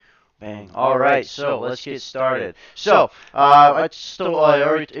Bang. All right, so let's get started. So, I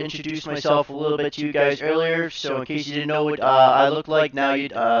already introduced myself a little bit to you guys earlier. So, in case you didn't know what I look like, now you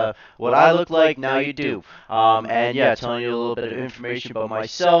what I look like, now you do. And yeah, telling you a little bit of information about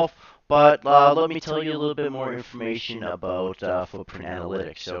myself. But let me tell you a little bit more information about footprint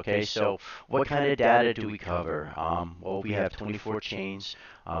analytics. Okay, so what kind of data do we cover? Well, we have 24 chains.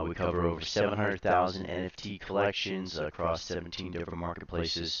 We cover over 700,000 NFT collections across 17 different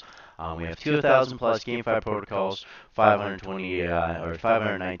marketplaces. We have 2,000 plus GameFi protocols, 520 or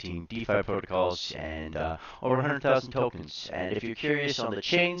 519 DeFi protocols, and over 100,000 tokens. And if you're curious on the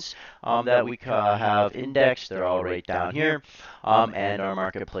chains that we have indexed, they're all right down here, and our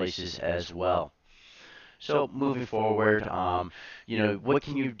marketplaces as well. So moving forward, what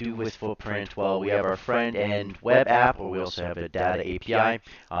can you do with Footprint? Well, we have our front end web app, or we also have a data API.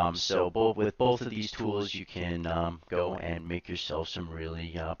 So with both of these tools, you can go and make yourself some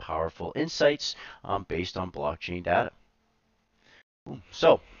really powerful insights based on blockchain data.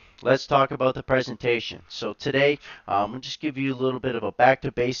 So let's talk about the presentation. So today, I'll just give you a little bit of a back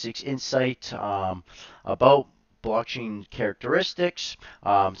to basics insight about blockchain characteristics,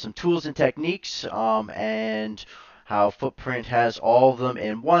 some tools and techniques, and how Footprint has all of them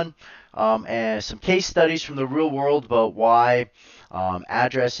in one, and some case studies from the real world about why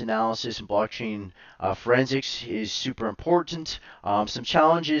address analysis and blockchain forensics is super important, some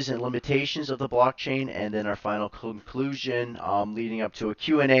challenges and limitations of the blockchain, and then our final conclusion leading up to a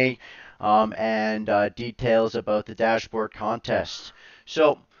Q&A and details about the dashboard contest.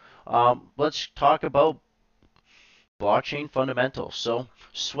 So let's talk about blockchain fundamentals. So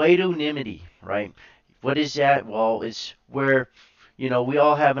pseudonymity, right? What is that? Well, it's where we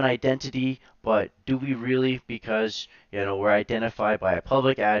all have an identity, but do we really? Because we're identified by a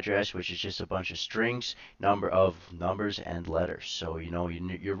public address, which is just a bunch of strings, number of numbers and letters. So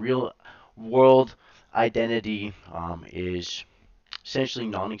your real world identity is essentially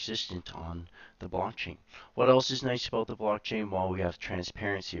non-existent on the blockchain. What else is nice about the blockchain? Well, we have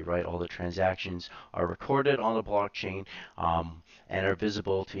transparency, right? All the transactions are recorded on the blockchain and are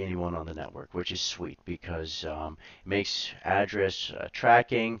visible to anyone on the network, which is sweet because it makes address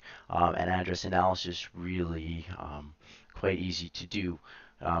tracking and address analysis really quite easy to do.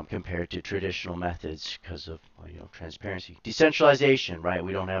 Compared to traditional methods because of transparency, decentralization, right?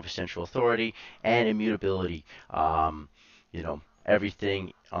 We don't have a central authority and immutability. You know,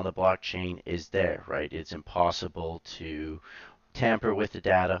 everything on the blockchain is there, right? It's impossible to tamper with the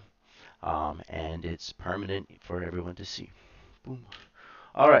data, and it's permanent for everyone to see. Boom.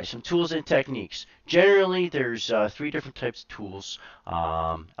 All right, some tools and techniques. Generally, there's three different types of tools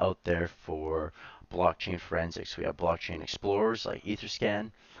out there for blockchain forensics. We have blockchain explorers like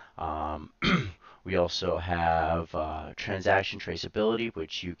Etherscan. Um, we also have transaction traceability,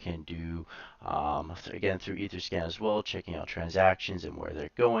 which you can do again through Etherscan as well, checking out transactions and where they're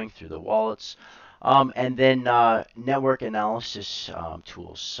going through the wallets. And then network analysis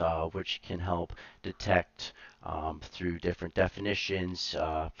tools, which can help detect through different definitions,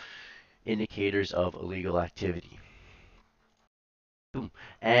 indicators of illegal activity. Boom.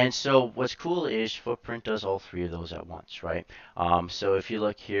 And so what's cool is Footprint does all three of those at once, right? So if you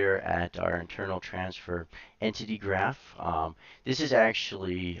look here at our internal transfer entity graph, this is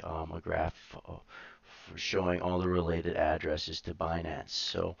actually a graph for showing all the related addresses to Binance.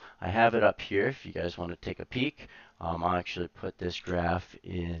 So I have it up here if you guys want to take a peek. I'll actually put this graph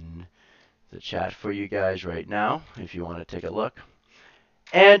in the chat for you guys right now if you want to take a look.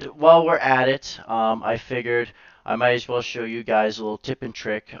 And while we're at it, I figured I might as well show you guys a little tip and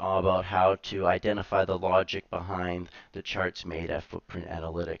trick about how to identify the logic behind the charts made at Footprint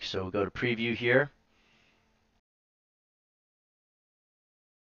Analytics. So we'll go to preview here.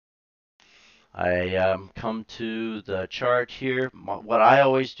 I come to the chart here. What I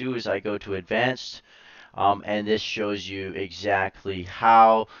always do is I go to advanced, and this shows you exactly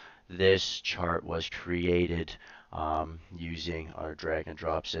how this chart was created using our drag and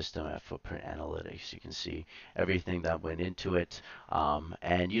drop system at Footprint Analytics. You can see everything that went into it,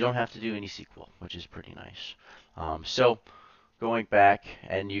 and you don't have to do any SQL, which is pretty nice. So going back,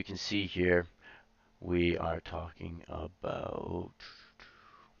 and you can see here, we are talking about,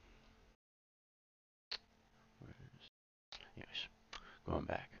 yes, going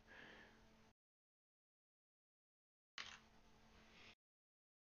back.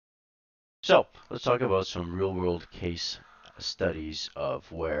 So let's talk about some real world case studies of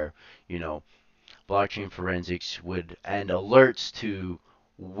where, blockchain forensics would, and alerts to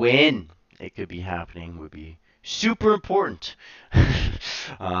when it could be happening would be super important.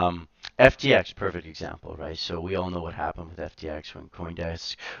 FTX, perfect example, right? So we all know what happened with FTX when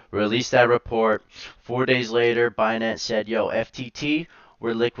CoinDesk released that report. 4 days later, Binance said, yo, FTT,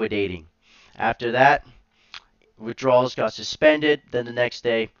 we're liquidating. After that, withdrawals got suspended. Then the next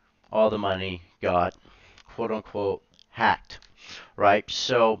day, all the money got quote unquote hacked, right?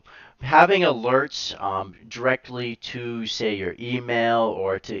 So having alerts directly to, say, your email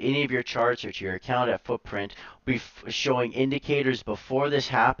or to any of your charts or to your account at Footprint, showing indicators before this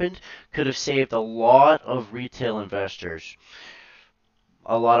happened, could have saved a lot of retail investors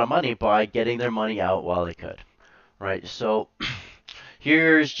a lot of money by getting their money out while they could, right? So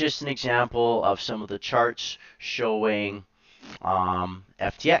here's just an example of some of the charts showing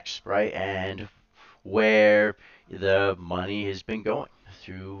FTX, right? And where the money has been going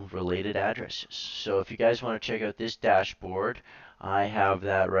through related addresses. So if you guys want to check out this dashboard, I have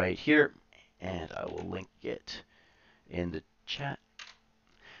that right here, and I will link it in the chat.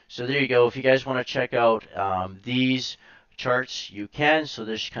 So there you go. If you guys want to check out these charts, you can. So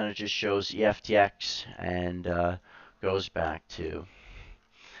this kind of just shows the FTX and goes back to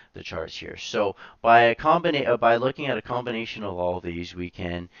the charts here. So by looking at a combination of all of these, we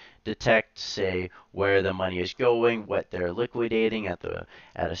can detect, say, where the money is going, what they're liquidating at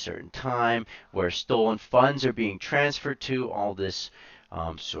a certain time, where stolen funds are being transferred to, all this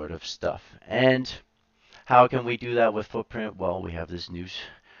sort of stuff. And how can we do that with Footprint? Well, we have this new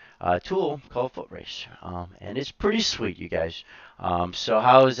tool called Footrace, and it's pretty sweet, you guys. So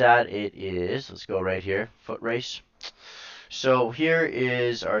how is that? It is, let's go right here, Footrace. So here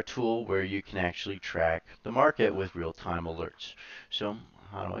is our tool where you can actually track the market with real-time alerts. So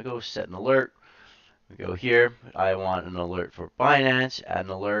how do I go? Set an alert. We go here. I want an alert for Binance. Add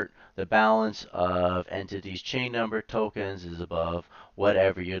an alert. The balance of entities chain number tokens is above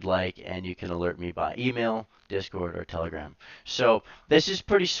whatever you'd like, and you can alert me by email, Discord, or Telegram. So this is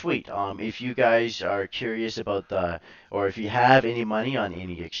pretty sweet. If you guys are curious about or if you have any money on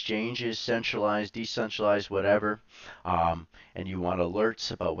any exchanges, centralized, decentralized, whatever, and you want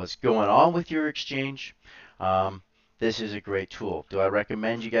alerts about what's going on with your exchange, this is a great tool. Do I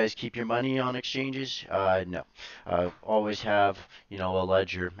recommend you guys keep your money on exchanges? No. Always have, a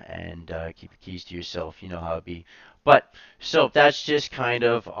ledger and keep your keys to yourself. You know how it be. But so that's just kind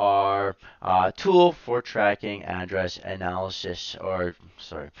of our tool for tracking address analysis, or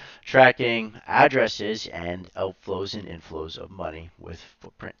sorry, tracking addresses and outflows and inflows of money with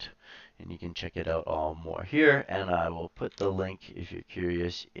Footprint. And you can check it out all more here, and I will put the link if you're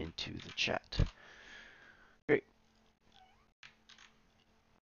curious into the chat. Great.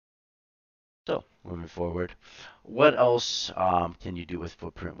 So, moving forward, what else can you do with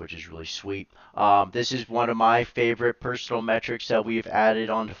Footprint, which is really sweet? This is one of my favorite personal metrics that we've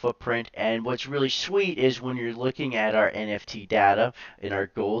added onto Footprint, and what's really sweet is when you're looking at our NFT data in our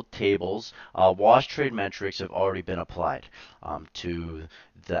gold tables, wash trade metrics have already been applied to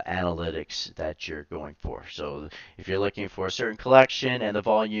the analytics that you're going for. So if you're looking for a certain collection and the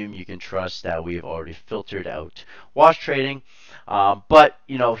volume, you can trust that we've already filtered out wash trading. But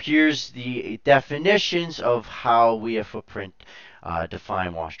here's the definitions of how we at Footprint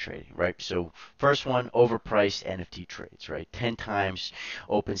define wash trading, right? So first one, overpriced NFT trades, right? 10 times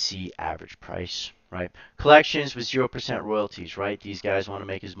OpenSea average price, right? Collections with 0% royalties, right? These guys want to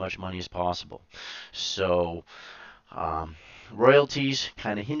make as much money as possible. So royalties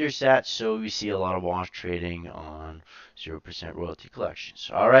kind of hinders that, so we see a lot of wash trading on 0% royalty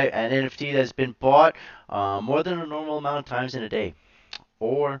collections. All right, an NFT that's been bought more than a normal amount of times in a day,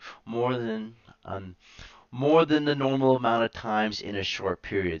 or more than the normal amount of times in a short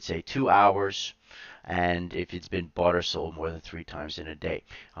period, say 2 hours, and if it's been bought or sold more than 3 times in a day.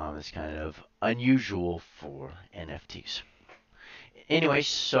 It's kind of unusual for NFTs. Anyways,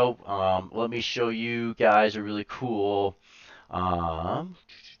 so let me show you guys a really cool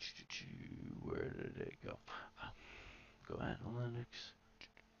where did it go? Go analytics.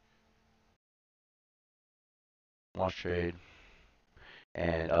 Wash trade.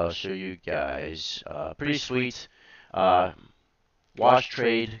 And I'll show you guys pretty sweet wash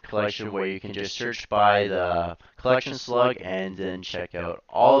trade collection where you can just search by the collection slug and then check out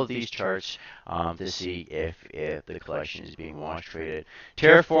all of these charts to see if the collection is being wash traded.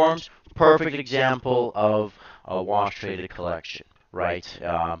 Terraform's perfect example of a wash traded collection, right?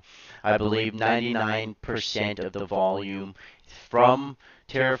 I believe 99% of the volume from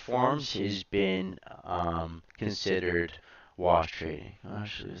Terraforms has been considered wash trading.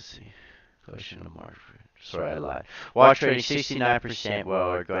 Actually, let's see. Collection of wash trading. Sorry, I lied. Wash trading 69%, while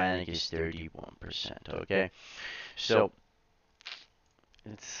organic is 31%. Okay, so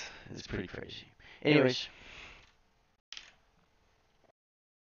it's pretty crazy. Anyways,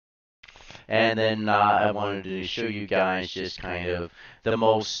 And then I wanted to show you guys just kind of the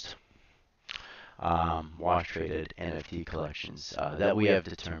most wash traded NFT collections that we have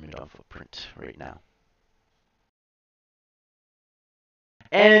determined on Footprint right now.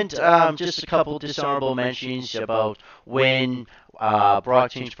 And just a couple dishonorable mentions about when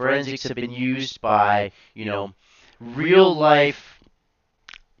blockchain forensics have been used by, real life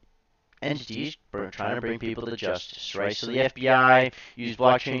entities trying to bring people to justice, right? So the FBI used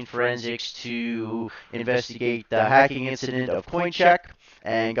blockchain forensics to investigate the hacking incident of CoinCheck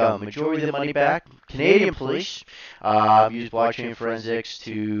and got a majority of the money back. Canadian police used blockchain forensics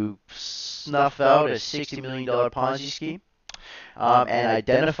to snuff out a $60 million Ponzi scheme and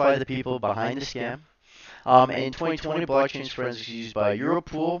identify the people behind the scam. And in 2020, blockchain forensics was used by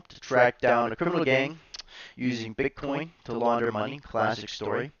Europool to track down a criminal gang using Bitcoin to launder money. Classic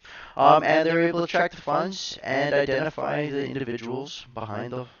story. And they were able to track the funds and identify the individuals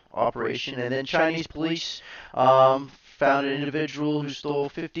behind the operation. And then Chinese police found an individual who stole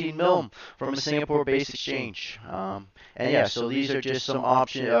 15 mil from a Singapore-based exchange. And yeah, so these are just some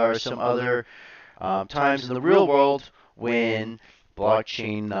options or some other times in the real world when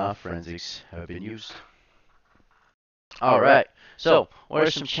blockchain forensics have been used. All right. So, what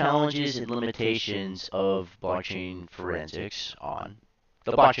are some challenges and limitations of blockchain forensics on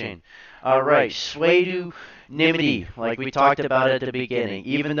the blockchain? All right. Pseudonymity, like we talked about at the beginning,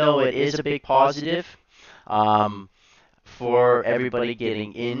 even though it is a big positive, for everybody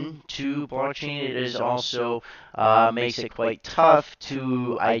getting into blockchain, it is also makes it quite tough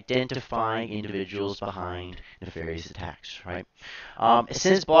to identify individuals behind nefarious attacks, right?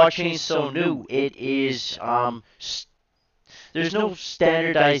 Since blockchain is so new, it is there's no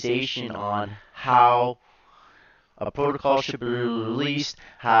standardization on how a protocol should be released,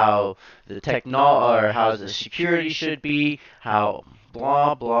 how how the security should be, how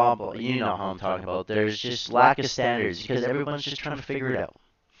blah blah blah. You know how I'm talking about. There's just lack of standards because everyone's just trying to figure it out.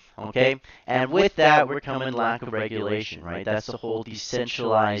 Okay, and with that, we're coming lack of regulation, right? That's the whole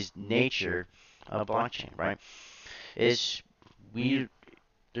decentralized nature of blockchain, right? Is we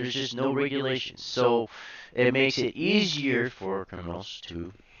There's just no regulations, so it makes it easier for criminals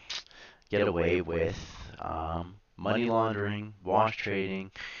to get away with money laundering, wash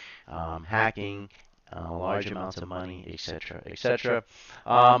trading, hacking, large amounts of money, etc., etc.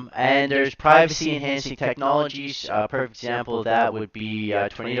 And there's privacy-enhancing technologies. A perfect example of that would be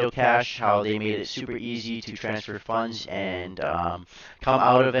Tornado Cash, how they made it super easy to transfer funds and come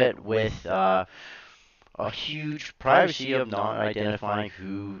out of it with a huge privacy of not identifying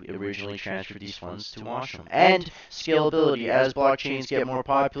who originally transferred these funds to Washroom. And scalability. As blockchains get more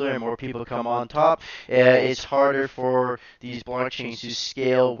popular and more people come on top, it's harder for these blockchains to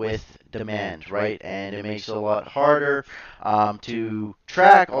scale with demand, right? And it makes it a lot harder to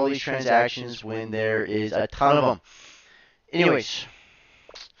track all these transactions when there is a ton of them. Anyways,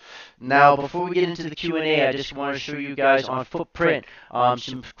 now, before we get into the Q&A, I just want to show you guys on Footprint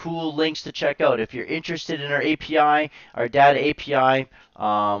some cool links to check out. If you're interested in our API, our data API,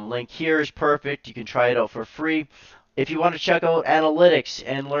 link here is perfect. You can try it out for free. If you want to check out analytics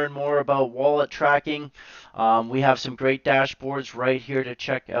and learn more about wallet tracking, we have some great dashboards right here to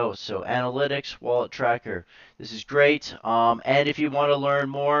check out. So analytics, wallet tracker, this is great. And if you want to learn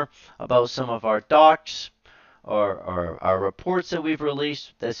more about some of our docs, our reports that we've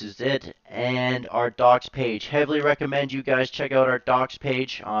released, this is it, and our docs page. Heavily recommend you guys check out our docs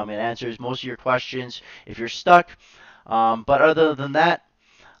page. It answers most of your questions if you're stuck. But other than that,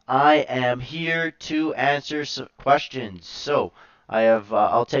 I am here to answer some questions. So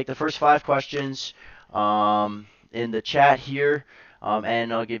I'll take the first 5 questions in the chat here.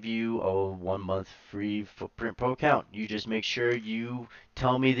 And I'll give you a 1-month free Footprint Pro account. You just make sure you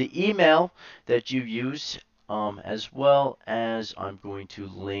tell me the email that you use, as well as I'm going to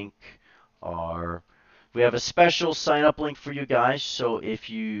link we have a special sign up link for you guys. So if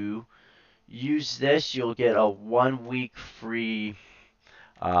you use this, you'll get a 1-week free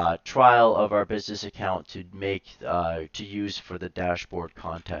trial of our business account to use for the dashboard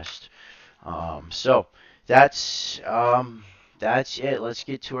contest. So that's it. Let's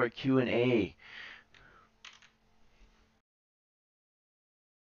get to our Q&A.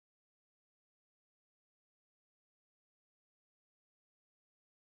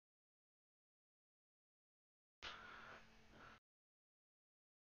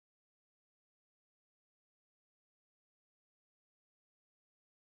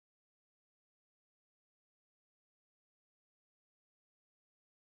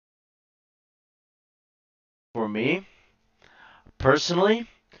 For me, personally,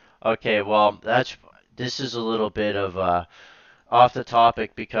 okay, well, this is a little bit of off the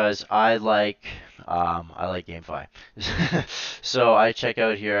topic because I like GameFi. So I check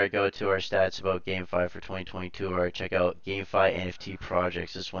out here. I go to our stats about GameFi for 2022, or I check out GameFi NFT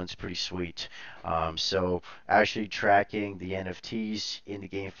projects. This one's pretty sweet. So actually tracking the NFTs in the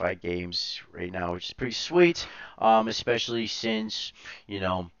GameFi games right now, which is pretty sweet. Especially since you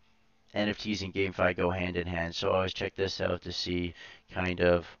know NFTs and GameFi go hand in hand. So I always check this out to see kind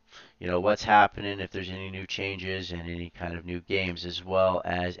of, what's happening, if there's any new changes and any kind of new games, as well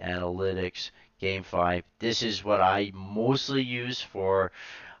as analytics, GameFi. This is what I mostly use for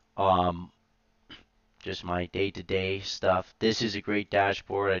um, just my day-to-day stuff. This is a great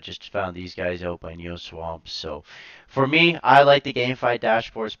dashboard. I just found these guys out by NeoSwamp. So for me, I like the GameFi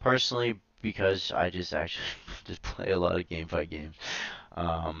dashboards personally because I just actually just play a lot of GameFi games.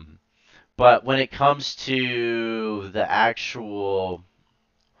 Um, but when it comes to the actual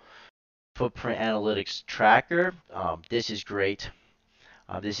footprint analytics tracker, this is great.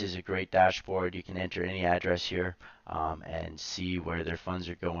 This is a great dashboard. You can enter any address here and see where their funds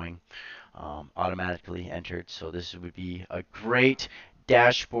are going, automatically entered. So this would be a great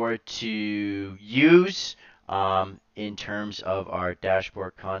dashboard to use in terms of our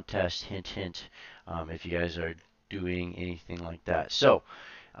dashboard contest. Hint, hint. If you guys are doing anything like that. So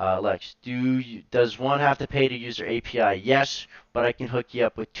Lex, does one have to pay to use our API? Yes, but I can hook you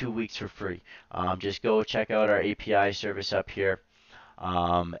up with 2 weeks for free. Just go check out our API service up here,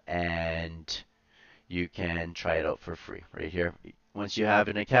 and you can try it out for free right here. Once you have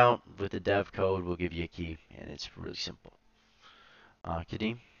an account with the dev code, we'll give you a key, and it's really simple.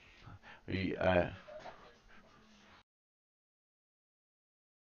 Kadeem, are you,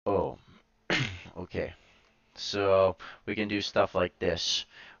 oh, okay. So we can do stuff like this,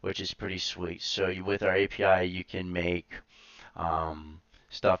 which is pretty sweet. So with our API, you can make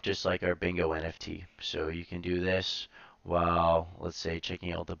stuff just like our bingo NFT. So you can do this while, let's say,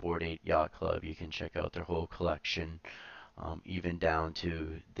 checking out the Bored Ape Yacht Club. You can check out their whole collection, even down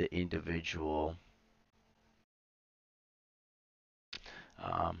to the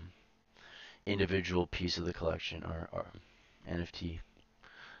um, individual piece of the collection, or NFT,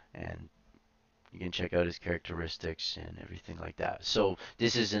 and you can check out his characteristics and everything like that. So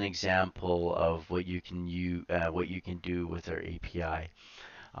this is an example of what you can do with our API.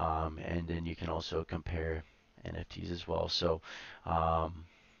 And then you can also compare NFTs as well. So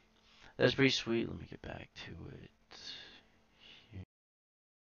that's pretty sweet. Let me get back to it.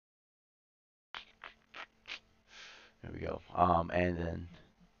 There we go. And then,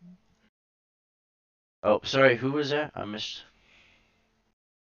 oh, sorry, who was that? I missed.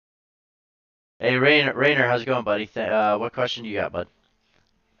 Hey, Rainer, how's it going, buddy? What question do you got, bud?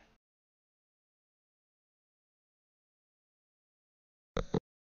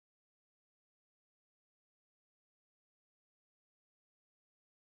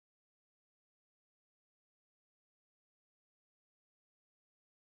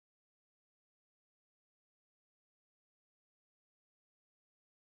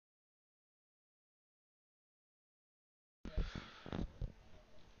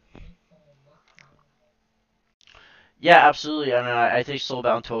 Yeah, absolutely. And I think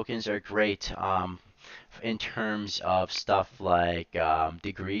soulbound tokens are great. In terms of stuff like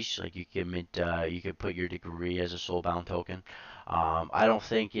degrees, like you could put your degree as a soulbound token. I don't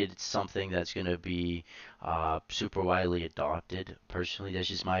think it's something that's going to be super widely adopted. Personally, that's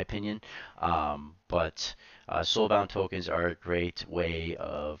just my opinion. But soulbound tokens are a great way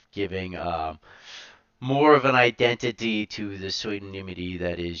of giving more of an identity to the pseudonymity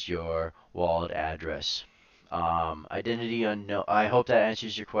that is your wallet address. Identity unknown. I hope that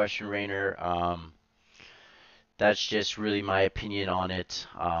answers your question, Rainer. That's just really my opinion on it.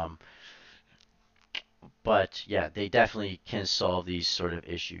 But yeah, they definitely can solve these sort of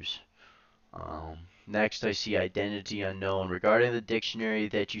issues. Next, I see identity unknown. Regarding the dictionary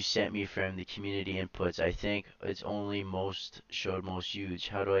that you sent me from the community inputs, I think it's only showed most used.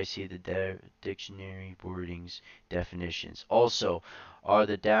 How do I see the dictionary wordings definitions? Also, are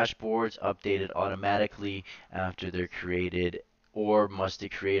the dashboards updated automatically after they're created, or must the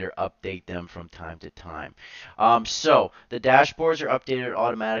creator update them from time to time? So the dashboards are updated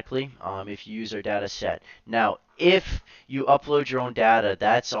automatically if you use our data set. Now, if you upload your own data,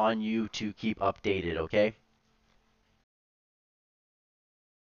 that's on you to keep updated, okay?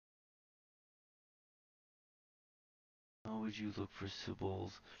 How would you look for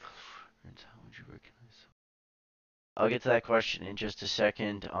symbols? And how would you recognize them? I'll get to that question in just a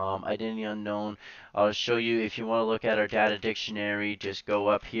second. Identity unknown. I'll show you if you want to look at our data dictionary, just go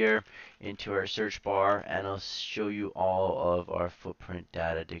up here into our search bar and I'll show you all of our footprint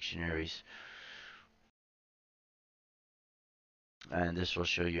data dictionaries. and this will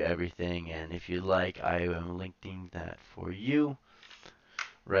show you everything. And if you like, I am linking that for you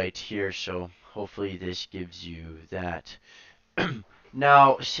right here. So hopefully this gives you that.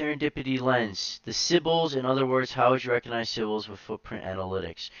 Now, serendipity lens. The symbols, in other words, how would you recognize symbols with footprint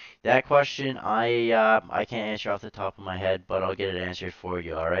analytics? That question I can't answer off the top of my head, but I'll get it answered for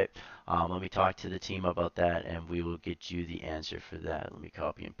you. All right. Let me talk to the team about that, and we will get you the answer for that. Let me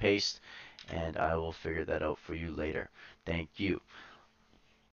copy and paste, and I will figure that out for you later. Thank you.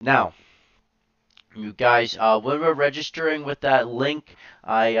 Now, you guys, when we're registering with that link,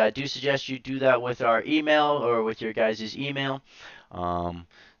 I do suggest you do that with our email or with your guys' email. Um,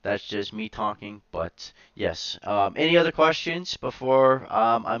 that's just me talking, but yes. Any other questions before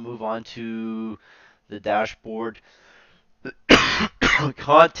I move on to the dashboard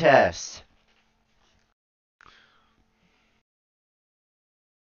contest?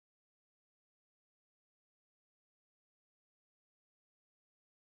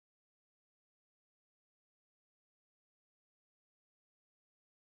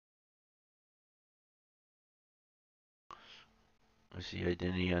 I see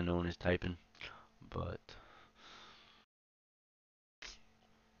identity unknown is typing, but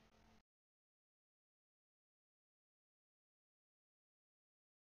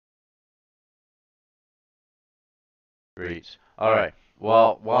great. All right.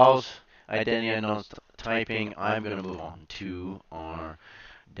 Well, whilst identity unknown is typing, I'm gonna move on to our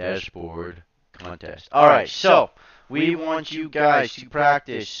dashboard contest. All right, so we want you guys to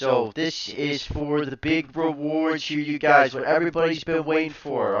practice. So this is for the big rewards here, you guys, what everybody's been waiting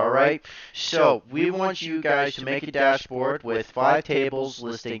for. All right, so we want you guys to make a dashboard with 5 tables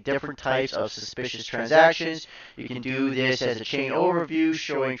listing different types of suspicious transactions. You can do this as a chain overview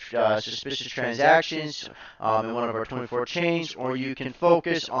showing suspicious transactions in one of our 24 chains, or you can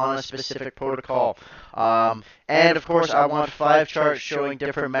focus on a specific protocol. And of course, I want 5 charts showing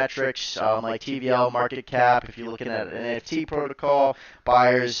different metrics like TVL, market cap. If you're looking at an NFT protocol,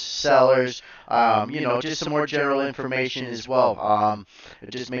 buyers, sellers, just some more general information as well. It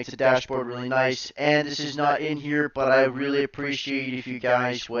just makes the dashboard really nice. And this is not in here, but I really appreciate if you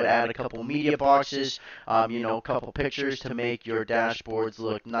guys would add a couple media boxes, a couple pictures to make your dashboards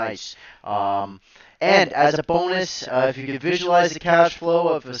look nice. And as a bonus, if you can visualize the cash flow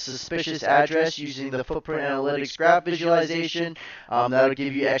of a suspicious address using the Footprint Analytics graph visualization, that'll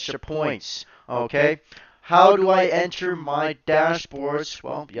give you extra points. Okay? How do I enter my dashboards?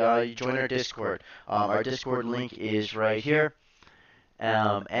 Well, you join our Discord. Our Discord link is right here.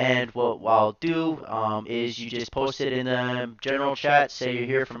 And what I'll do is you just post it in the general chat. Say you're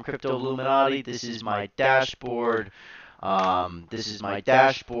here from Crypto Illuminati. This is my dashboard. This is my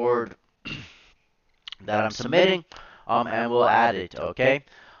dashboard that I'm submitting, and we'll add it, okay?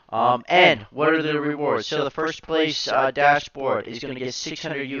 And what are the rewards? So the first place dashboard is going to get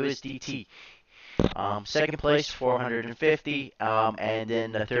 600 USDT. Second place 450, and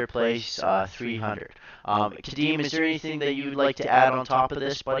then the third place 300. Kadeem, is there anything that you'd like to add on top of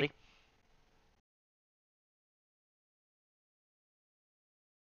this, buddy?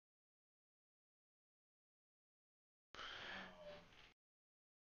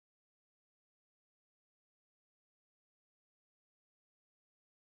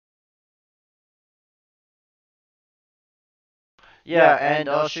 Yeah, and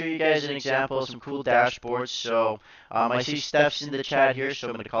I'll show you guys an example of some cool dashboards. So I see Steph's in the chat here, so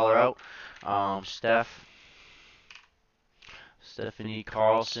I'm going to call her out. Stephanie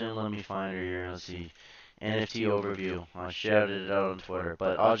Carlson, let me find her here. Let's see. NFT overview. I shouted it out on Twitter,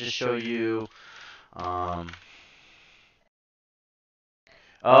 but I'll just show you. Um,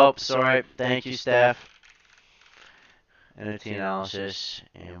 oh, sorry. Thank you, Steph. NFT analysis,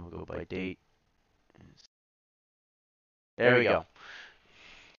 and we'll go by date. There we go.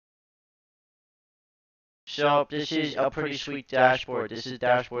 So this is a pretty sweet dashboard. This is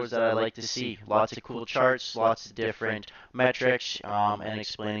dashboards that I like to see. Lots of cool charts, lots of different metrics, and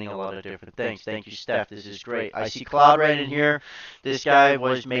explaining a lot of different things. Thank you, Steph. This is great. I see Cloud right in here. This guy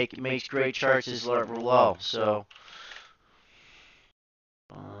makes great charts as well. So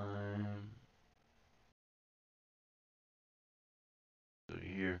go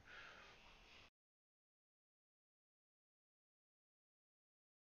here.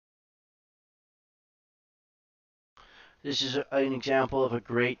 This is an example of a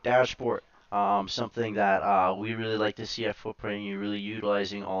great dashboard. Something that we really like to see at Footprint. You're really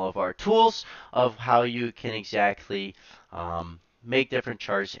utilizing all of our tools of how you can exactly make different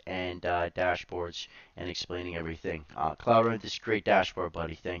charts and dashboards and explaining everything. Cloudrun, this is a great dashboard,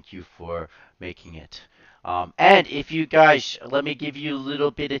 buddy. Thank you for making it. And if you guys, let me give you a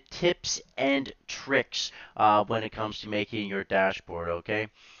little bit of tips and tricks when it comes to making your dashboard, okay?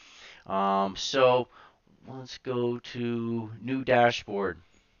 So let's go to new dashboard.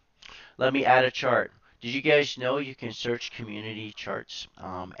 Let me add a chart. Did you guys know you can search community charts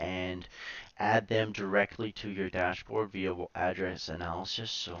and add them directly to your dashboard via address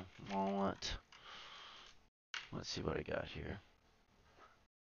analysis? So let's see what I got here.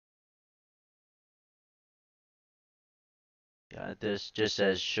 Yeah, this just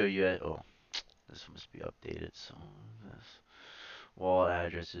says show you at, oh, this must be updated. So this wallet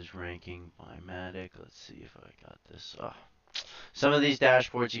addresses ranking by Matic. Let's see if I got this. Oh. Some of these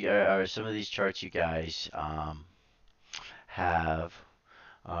dashboards or some of these charts you guys have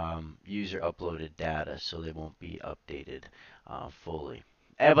user uploaded data, so they won't be updated fully.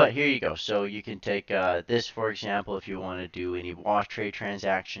 But here you go. So you can take this, for example, if you want to do any wash trade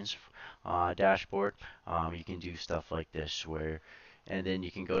transactions dashboard, you can do stuff like this and then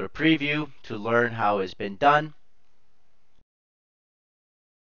you can go to preview to learn how it's been done.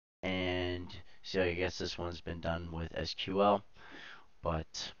 And so I guess this one's been done with SQL.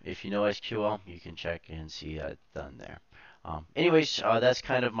 But if you know SQL, you can check and see that done there. Anyways, that's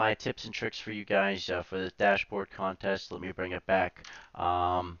kind of my tips and tricks for you guys for the dashboard contest. Let me bring it back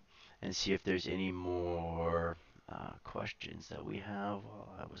and see if there's any more questions that we have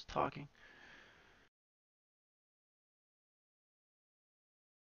while I was talking.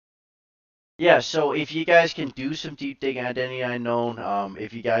 Yeah, so if you guys can do some deep dig identity unknown,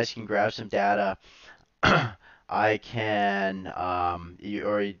 if you guys can grab some data, I can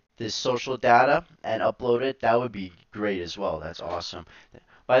or this social data and upload it. That would be great as well. That's awesome.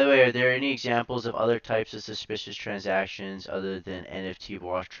 By the way, are there any examples of other types of suspicious transactions other than NFT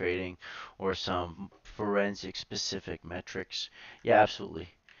wash trading or some forensic specific metrics? Yeah, absolutely.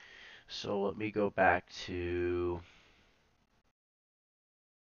 So let me go back to,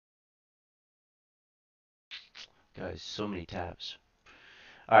 guys, so many tabs.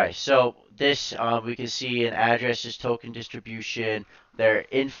 All right, so this we can see an addresses token distribution, their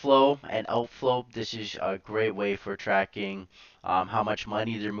inflow and outflow. This is a great way for tracking how much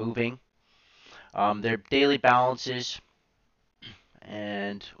money they're moving. Their daily balances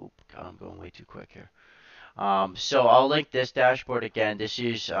and God, I'm going way too quick here. So I'll link this dashboard again. This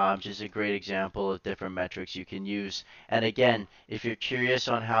is just a great example of different metrics you can use. And again, if you're curious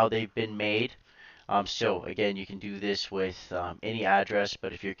on how they've been made, so again, you can do this with any address,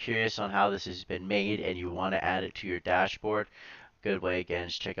 but if you're curious on how this has been made and you want to add it to your dashboard, good way again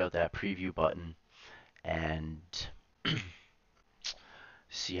is check out that preview button and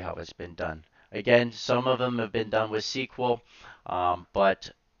see how it's been done. Again, some of them have been done with SQL,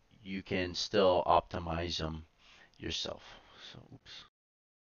 but you can still optimize them yourself. So, oops.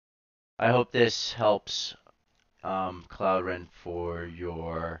 I hope this helps Cloudrun for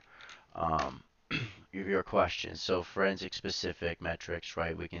um, your questions. So forensic specific metrics,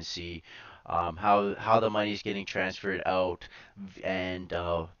 right? We can see how the money is getting transferred out and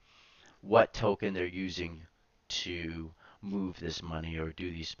what token they're using to move this money or do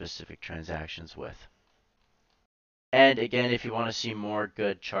these specific transactions with. And again, if you want to see more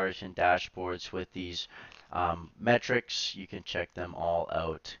good charts and dashboards with these metrics, you can check them all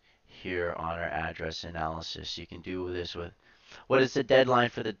out here on our address analysis. You can do this with what is the deadline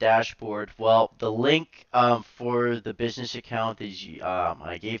for the dashboard? Well, the link for the business account is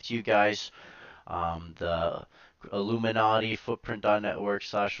I gave to you guys the Illuminati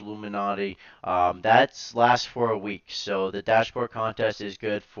footprint.network/Illuminati. That's lasts for a week. So the dashboard contest is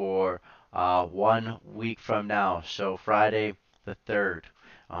good for 1 week from now. So Friday the 3rd.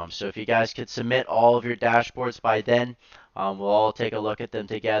 So if you guys could submit all of your dashboards by then, we'll all take a look at them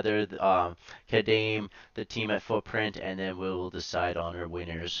together. Kadeem, the team at Footprint, and then we will decide on our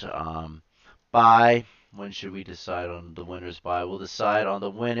winners by when should we decide on the winners by? We'll decide on the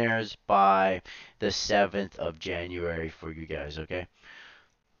winners by the 7th of January for you guys, okay?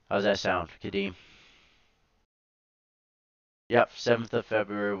 How's that sound, Kadeem? Yep, 7th of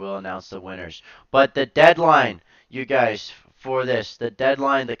February we'll announce the winners. But the deadline, you guys, for this, the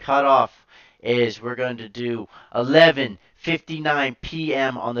deadline, the cutoff is we're going to do 11:59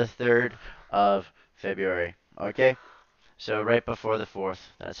 p.m. on the 3rd of February, okay? So right before the 4th,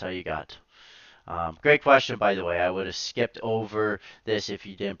 that's how you got. Great question, by the way. I would have skipped over this if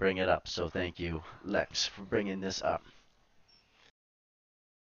you didn't bring it up. So thank you, Lex, for bringing this up.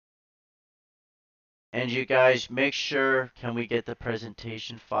 And you guys make sure, can we get the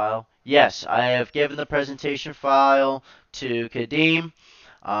presentation file? Yes, I have given the presentation file to Kadeem,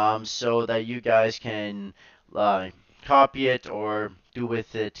 so that you guys can uh, copy it or do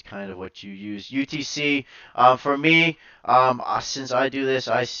with it kind of what you use. UTC, for me, since I do this,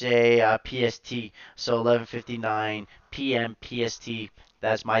 I say PST, so 11:59 p.m. PST.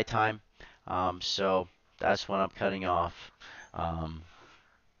 That's my time. So that's when I'm cutting off. Um,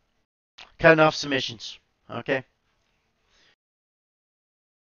 Cutting off submissions. Okay.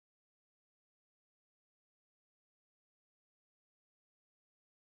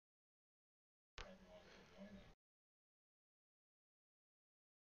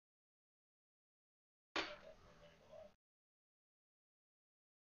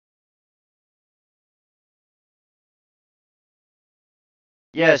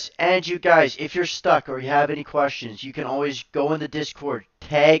 Yes, and you guys, if you're stuck or you have any questions, you can always go in the Discord,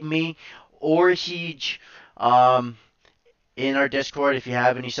 tag me or Heej um, in our Discord if you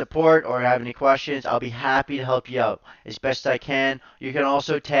have any support or have any questions. I'll be happy to help you out as best I can. You can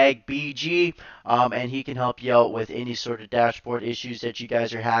also tag BG, and he can help you out with any sort of dashboard issues that you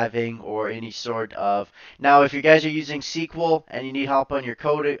guys are having or any sort of. Now, if you guys are using SQL and you need help on your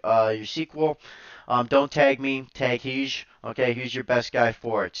code, your SQL, don't tag me, tag Heej. Okay, he's your best guy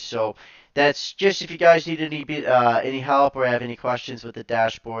for it. So that's just if you guys need any help or have any questions with the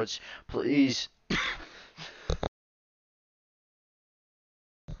dashboards, please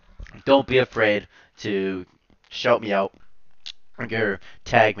don't be afraid to shout me out or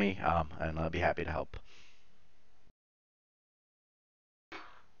tag me, and I'll be happy to help.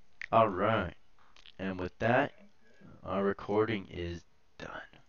 All right, and with that, our recording is done.